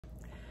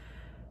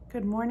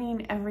Good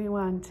morning,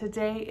 everyone.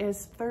 Today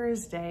is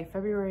Thursday,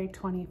 February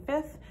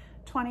 25th,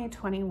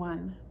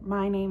 2021.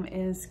 My name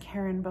is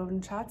Karen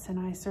Bodenschatz, and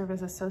I serve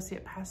as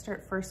Associate Pastor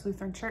at First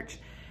Lutheran Church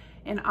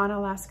in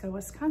Onalaska,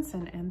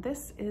 Wisconsin, and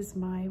this is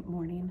my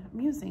morning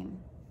musing.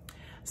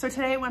 So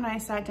today when I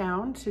sat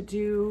down to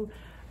do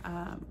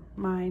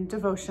my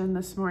devotion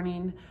this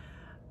morning,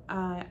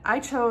 I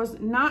chose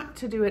not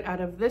to do it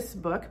out of this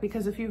book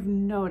because if you've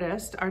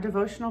noticed, our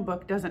devotional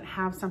book doesn't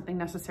have something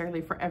necessarily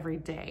for every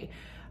day.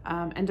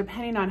 And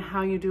depending on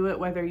how you do it,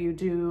 whether you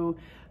do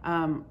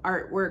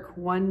artwork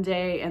one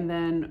day and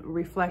then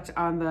reflect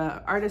on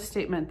the artist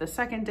statement the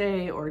second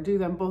day or do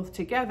them both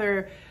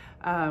together,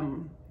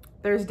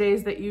 there's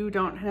days that you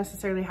don't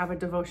necessarily have a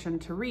devotion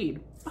to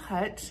read.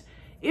 But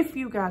if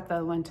you got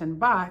the Lenten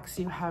box,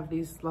 you have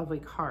these lovely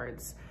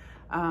cards.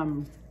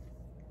 And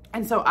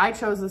so I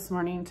chose this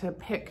morning to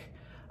pick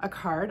a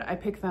card. I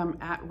picked them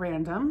at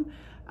random.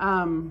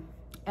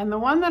 And the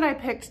one that I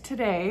picked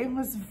today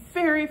was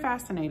very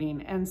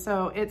fascinating. And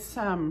so it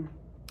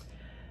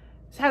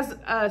has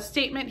a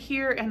statement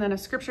here and then a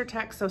scripture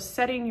text. So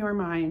setting your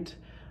mind,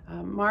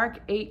 Mark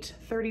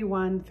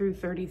 8:31 through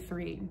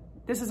 33.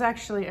 This is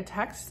actually a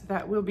text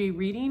that we'll be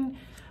reading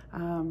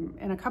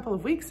in a couple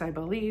of weeks, I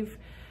believe.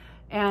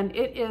 And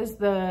it is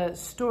the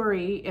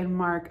story in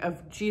Mark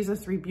of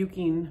Jesus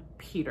rebuking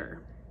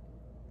Peter.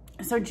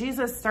 So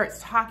Jesus starts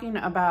talking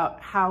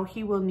about how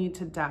he will need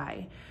to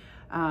die.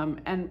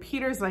 And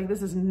Peter's like,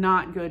 this is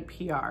not good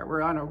PR.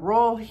 We're on a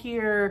roll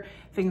here.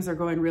 Things are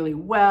going really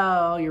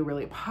well. You're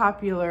really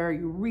popular.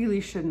 You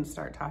really shouldn't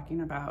start talking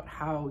about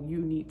how you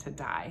need to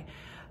die.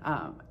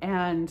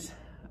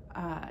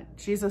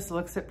 Jesus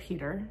looks at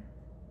Peter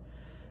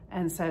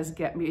and says,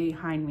 "Get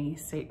behind me,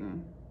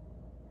 Satan,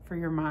 for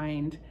your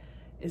mind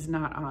is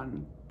not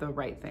on the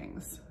right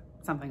things."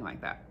 Something like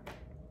that.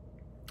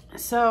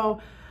 So,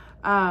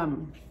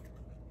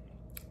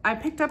 I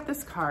picked up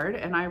this card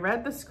and I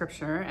read the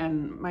scripture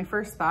and my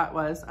first thought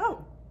was,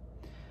 oh,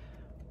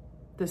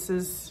 this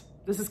is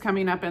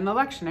coming up in the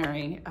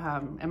lectionary.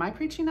 Am I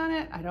preaching on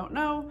it? I don't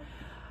know.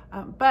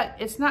 But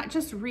it's not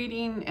just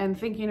reading and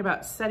thinking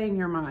about setting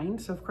your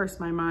mind. So of course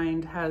my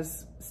mind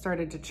has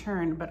started to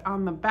churn, but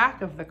on the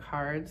back of the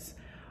cards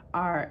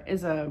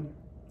is a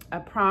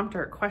prompt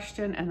or a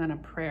question and then a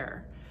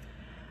prayer.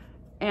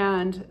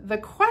 And the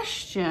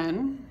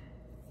question,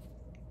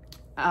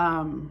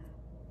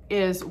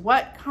 is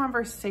what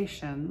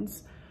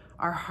conversations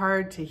are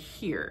hard to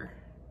hear?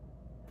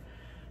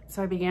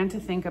 So I began to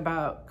think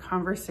about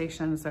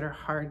conversations that are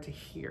hard to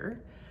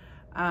hear.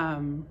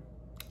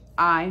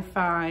 I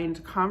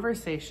find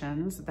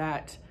conversations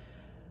that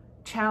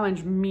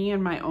challenge me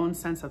and my own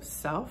sense of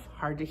self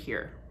hard to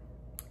hear.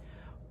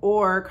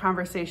 Or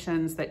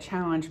conversations that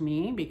challenge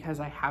me because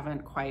I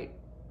haven't quite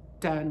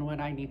done what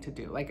I need to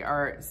do, like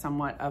are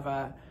somewhat of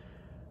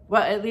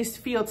at least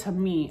feel to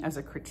me as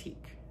a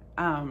critique.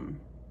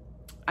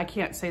 I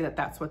can't say that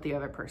that's what the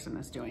other person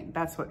is doing.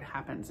 That's what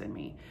happens in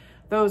me.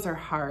 Those are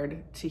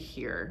hard to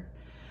hear.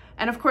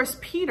 And of course,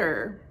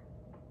 Peter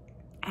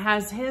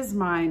has his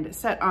mind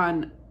set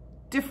on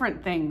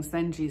different things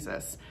than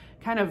Jesus.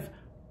 Kind of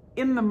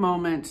in the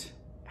moment,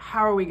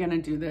 how are we going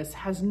to do this?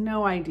 Has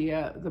no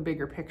idea the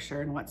bigger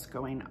picture and what's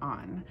going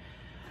on.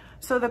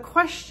 So the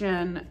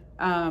question,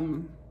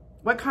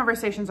 what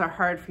conversations are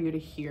hard for you to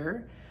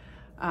hear?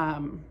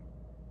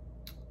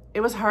 It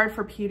was hard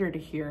for Peter to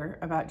hear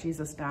about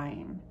Jesus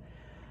dying.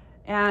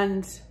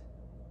 And,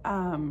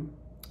 well,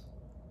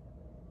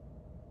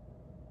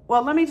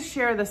 let me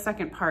share the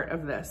second part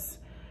of this.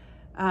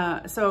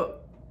 So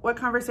what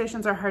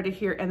conversations are hard to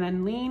hear, and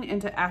then lean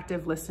into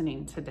active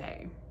listening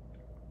today.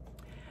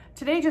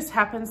 Today just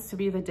happens to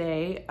be the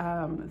day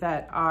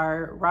that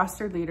our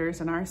rostered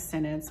leaders and our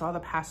synod, so all the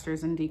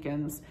pastors and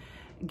deacons,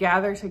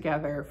 gather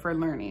together for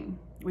learning.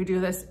 We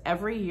do this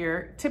every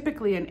year,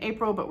 typically in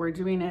April, but we're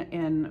doing it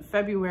in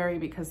February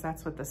because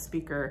that's what the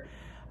speaker,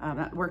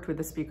 that worked with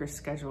the speaker's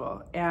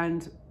schedule.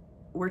 And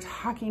we're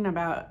talking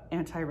about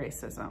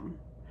anti-racism.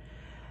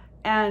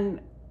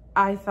 And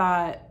I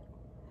thought,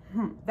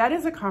 that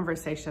is a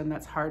conversation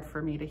that's hard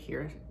for me to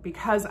hear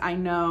because I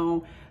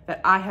know that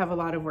I have a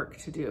lot of work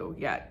to do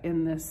yet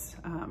in this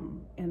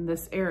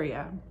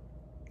area.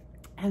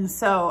 And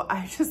so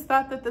I just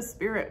thought that the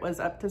Spirit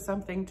was up to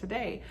something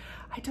today.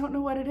 I don't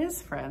know what it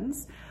is,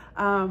 friends,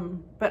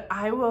 but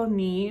I will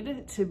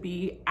need to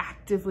be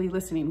actively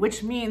listening,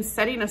 which means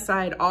setting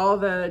aside all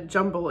the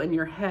jumble in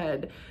your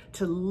head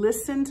to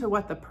listen to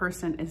what the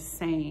person is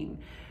saying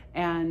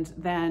and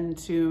then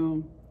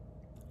to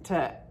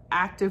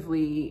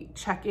actively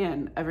check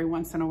in every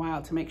once in a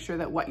while to make sure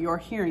that what you're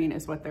hearing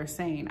is what they're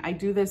saying. I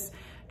do this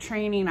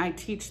training, I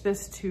teach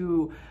this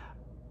to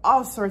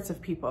all sorts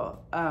of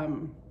people,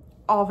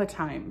 all the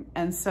time.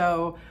 And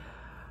so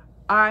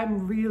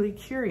I'm really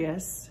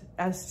curious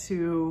as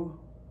to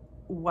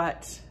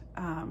what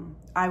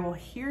I will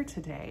hear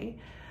today.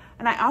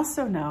 And I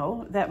also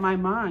know that my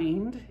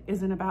mind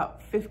is in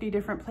about 50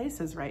 different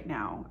places right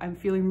now. I'm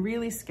feeling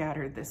really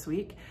scattered this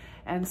week.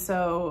 And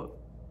so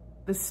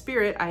the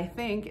Spirit, I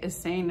think, is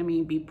saying to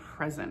me, be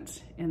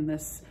present in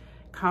this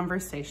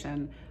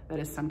conversation that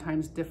is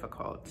sometimes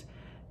difficult,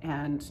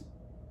 and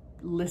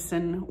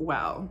listen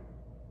well.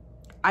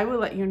 I will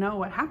let you know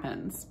what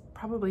happens,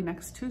 probably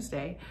next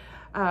Tuesday.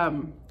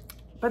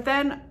 But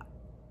then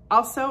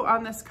also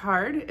on this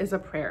card is a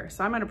prayer.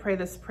 So I'm going to pray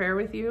this prayer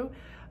with you.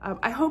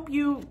 I hope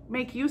you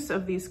make use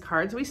of these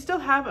cards. We still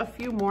have a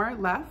few more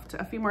left,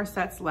 a few more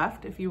sets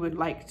left. If you would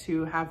like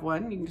to have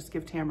one, you can just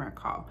give Tamara a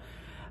call.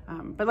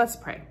 But let's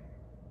pray.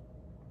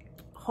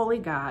 Holy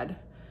God,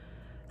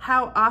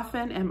 how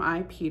often am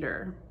I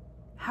Peter?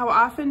 How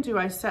often do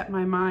I set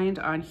my mind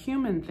on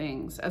human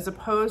things as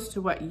opposed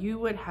to what you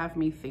would have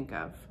me think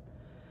of?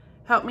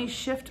 Help me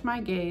shift my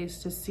gaze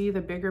to see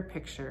the bigger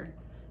picture,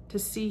 to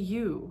see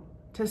you,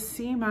 to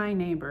see my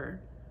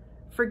neighbor.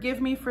 Forgive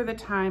me for the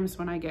times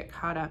when I get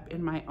caught up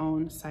in my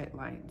own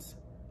sightlines.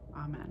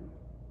 Amen.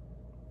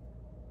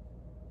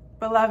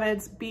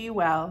 Beloveds, be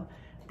well,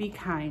 be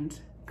kind.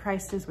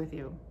 Christ is with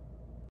you.